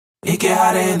It get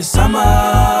hotter in the summer,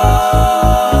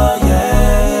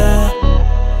 yeah.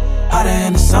 Hotter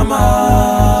in the summer.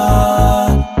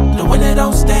 The winter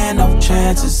don't stand no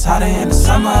chances. Hotter in the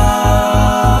summer,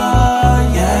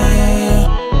 yeah.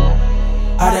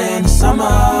 Hotter in the summer.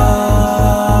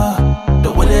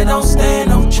 The winter don't stand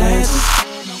no chances.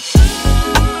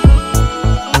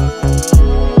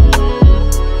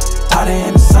 Hotter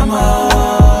in the summer.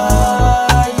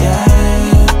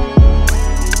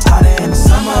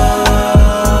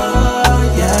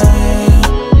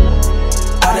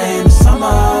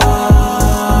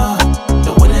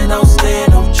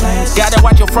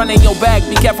 Watch your front and your back,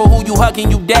 be careful who you hugging,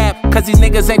 you dab. Cause these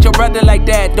niggas ain't your brother like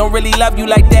that, don't really love you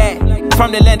like that.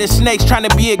 From the land of snakes, trying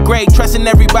to be a great, trusting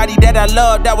everybody that I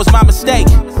love, that was my mistake.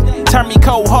 Turn me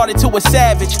cold-hearted to a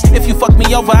savage. If you fuck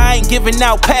me over, I ain't giving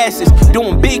out passes.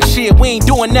 Doing big shit, we ain't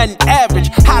doing nothing average.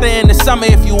 Hotter in the summer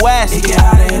if you ask. It get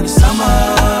hotter in the summer,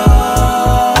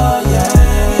 yeah.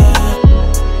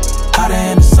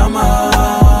 Hotter in the summer.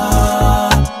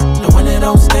 The winter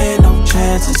don't stand no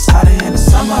chances. Hotter in the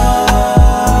summer.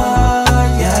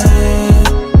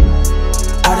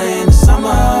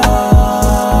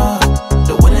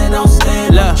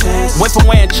 Went from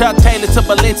wearing Chuck Taylor to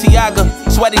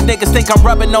Balenciaga. Swear these niggas think I'm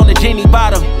rubbing on the genie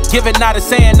bottle. Giving nada,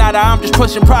 saying nada, I'm just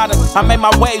pushing product. I made my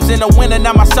waves in the winter,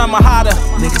 now my summer hotter.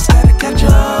 Niggas better catch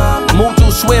up. Move too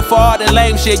swift for all the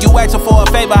lame shit. You asking for a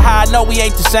favor, how I know we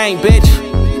ain't the same, bitch.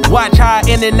 Watch how I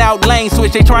in and out lane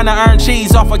switch. They trying to earn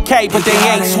cheese off a K, but they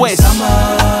ain't Swiss.